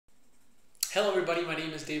Hello everybody, my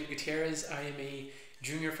name is David Gutierrez. I am a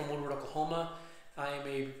junior from Woodward, Oklahoma. I am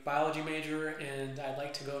a biology major and I'd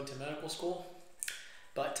like to go into medical school.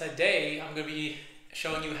 But today I'm going to be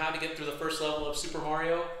showing you how to get through the first level of Super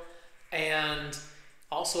Mario and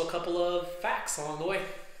also a couple of facts along the way.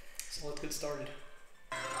 So let's get started.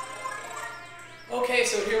 Okay,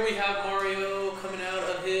 so here we have Mario coming out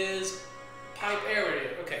of his pipe area.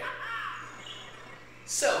 Okay.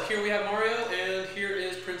 So here we have Mario, and here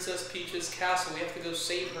is Princess Peach's castle. We have to go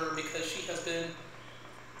save her because she has been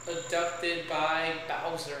abducted by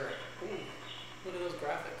Bowser. Ooh, look at those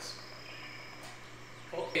graphics.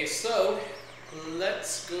 Okay, so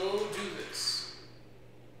let's go do this.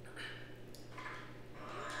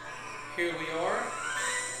 Here we are.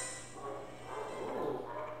 Oh,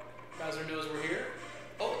 Bowser knows we're here.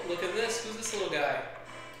 Oh, look at this. Who's this little guy?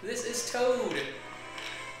 This is Toad.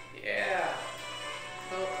 Yeah.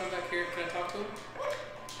 Oh, come back here. Can I talk to him?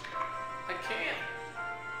 I can.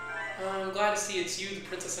 I'm glad to see it's you, the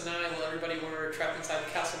princess, and I, while everybody were trapped inside the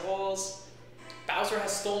castle walls. Bowser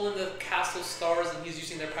has stolen the castle stars, and he's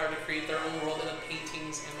using their power to create their own world in the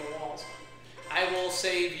paintings and the walls. I will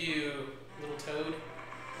save you, little Toad.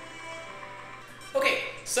 Okay,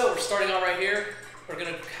 so we're starting out right here. We're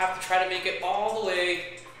going to have to try to make it all the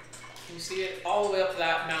way, can you see it? All the way up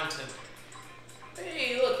that mountain.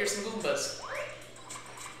 Hey, look, here's some Goombas.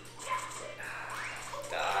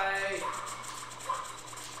 Die.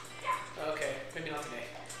 Okay, maybe not today.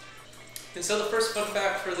 And so the first fun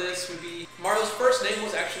fact for this would be Mario's first name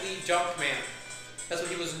was actually Jumpman. That's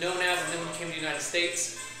what he was known as, and then when he came to the United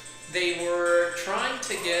States, they were trying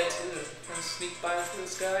to get, trying to sneak by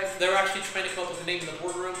this guy. They were actually trying to come up with a name in the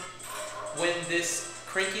boardroom when this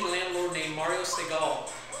cranky landlord named Mario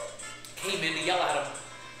Segal came in to yell at him.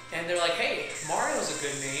 And they're like, hey, Mario's a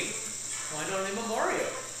good name. Why not name him Mario?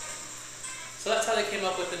 So that's how they came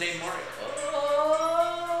up with the name Mario.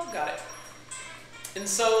 Oh, got it. And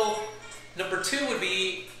so, number two would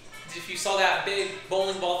be, if you saw that big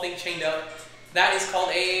bowling ball thing chained up, that is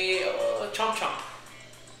called a chomp chomp,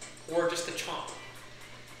 or just a chomp.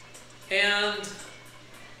 And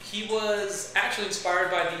he was actually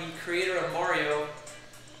inspired by the creator of Mario.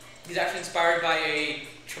 He's actually inspired by a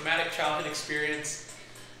traumatic childhood experience,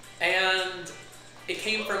 and it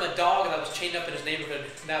came from a dog that was chained up in his neighborhood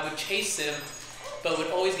that would chase him, but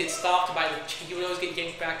would always get stopped by the chain. He would always get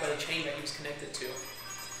yanked back by the chain that he was connected to.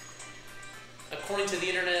 According to the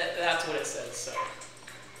internet, that's what it says. So,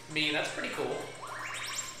 I mean, that's pretty cool.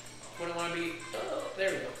 Wouldn't want to be. Oh,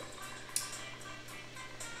 there we go.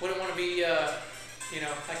 Wouldn't want to be. You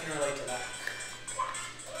know, I can relate to that.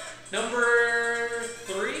 Number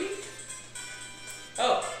 3.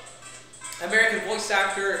 Oh. American voice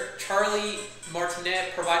actor Charlie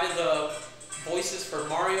Martinet provided the voices for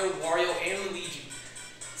Mario, Wario, and Luigi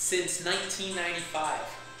since 1995.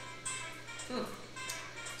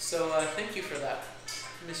 So thank you for that,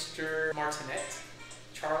 Mr. Martinet.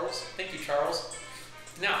 Charles, thank you, Charles.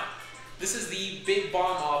 Now, this is the Big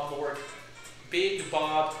Bomb Lord. Big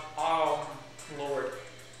Bob Lord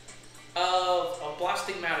of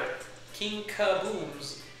Blasting Matter. King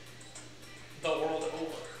Kabooms the world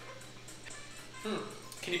over.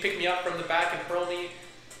 Can you pick me up from the back and hurl me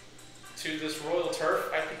to this royal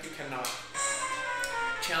turf? I think you cannot.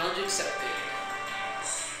 Challenge accepted.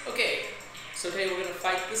 Okay, so today we're going to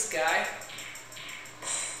fight this guy.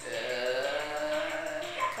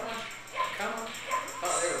 Come on. Come on.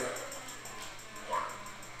 Oh, there we go.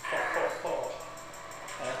 Ho, ho, ho.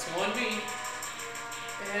 That's 1B.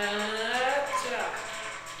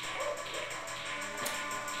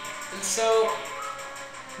 And so,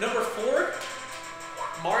 number 4.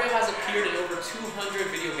 Mario has appeared in over 200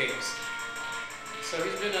 video games. So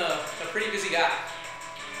he's been a pretty busy guy.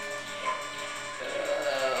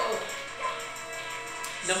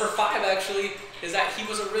 Number 5 actually is that he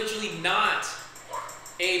was originally not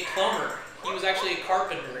a plumber. He was actually a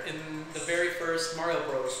carpenter in the very first Mario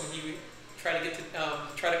Bros. When he tried to get to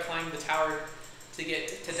try to climb the tower to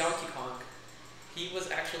get to Donkey Kong. He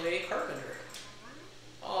was actually a carpenter.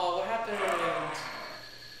 Oh, what happened?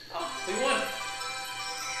 Oh, we won.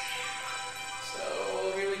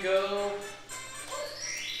 So here we go.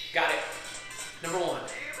 Got it. Number 1.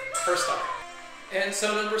 First star. And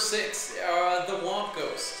so number 6, the Womp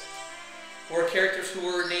Ghost, or characters who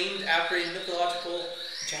were named after a mythological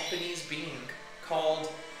Japanese being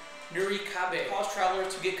called Nurikabe, cause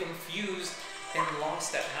travelers to get confused and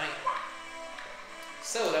lost at night.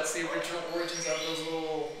 So that's the original origins of those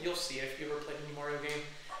little, you'll see if you ever played any Mario game.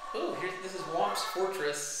 Oh, this is Womp's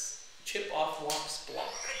Fortress, chip off Womp's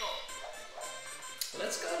block.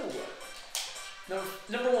 Let's go.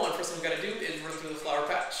 Number 1, first thing we gotta do is run through the flower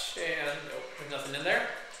patch and in there.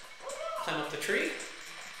 Climb up the tree.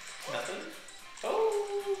 Nothing.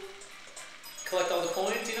 Oh! Collect all the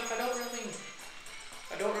coins. You know, I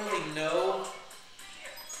don't really know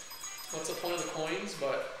what's the point of the coins,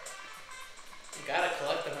 but you gotta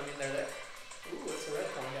collect them. I mean, they're there. Ooh, it's a red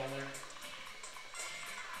coin down there.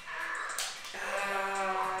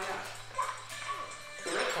 Yeah. A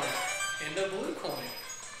red coin and a blue coin.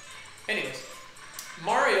 Anyways,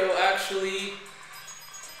 Mario actually,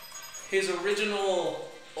 his original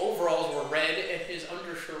overalls were red and his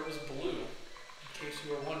undershirt was blue, in case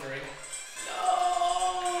you were wondering.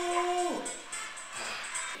 No!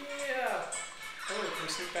 Yeah. Oh, can we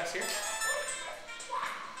sneak past here?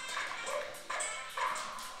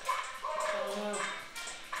 Oh no.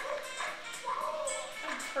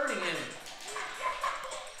 I'm hurting him.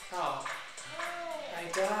 Oh. I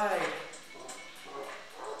died.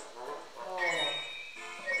 Oh.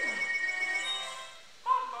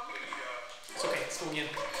 It's okay, let's go again.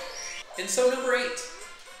 And so number 8.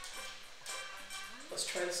 Let's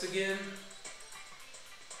try this again.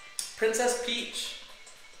 Princess Peach.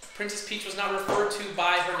 Princess Peach was not referred to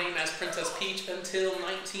by her name as Princess Peach until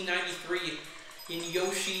 1993 in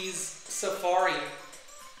Yoshi's Safari.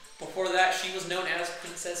 Before that, she was known as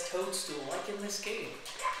Princess Toadstool, like in this game.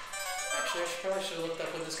 Actually, I probably should have looked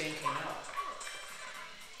up when this game came out.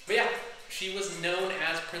 But yeah, she was known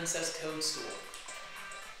as Princess Toadstool.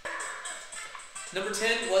 Number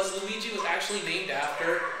 10 was Luigi was actually named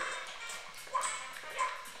after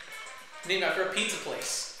a pizza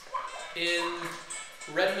place in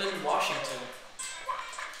Redmond, Washington.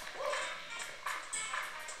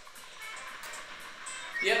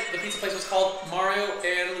 Yep, the pizza place was called Mario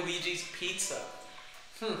and Luigi's Pizza.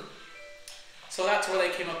 So that's where they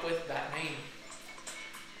came up with that name.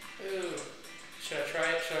 Ooh. Should I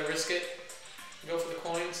try it? Should I risk it? Go for the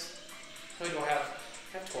coins? How many do I have?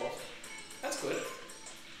 I have 12. That's good.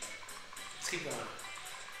 Let's keep going.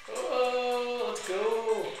 Oh, let's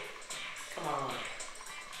go. Come on.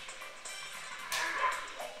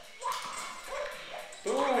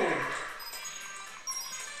 Boom.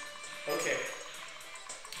 Okay.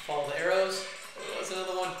 Follow the arrows. Oh, that's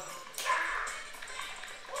another one.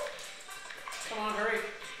 Come on, hurry.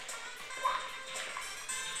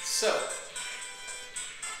 So.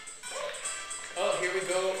 Oh, here we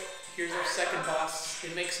go. Here's our second boss.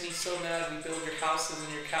 It makes me so mad. We build your houses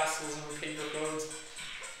and your castles and we pave your roads.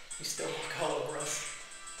 You still walk all over us.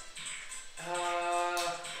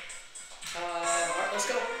 Alright, let's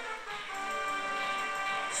go.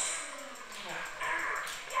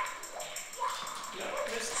 No,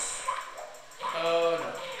 missed. Oh no.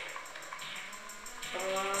 Come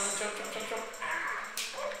on, jump, jump, jump, jump.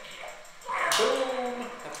 Boom!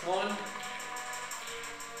 That's one.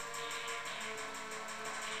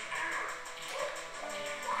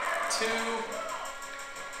 Two.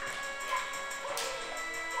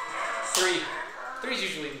 3. 3's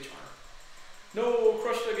usually the charm. No,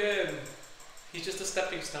 crushed again. He's just a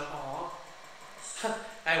stepping stone. Aww.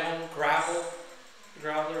 I won't grovel.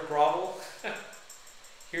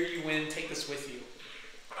 Here you win. Take this with you.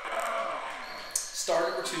 Star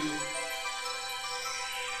number 2.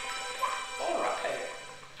 Alright.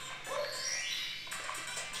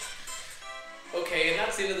 Okay, and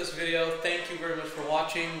that's the end of this video. Thank you very much for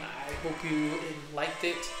watching. I hope you liked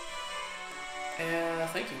it. And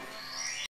thank you.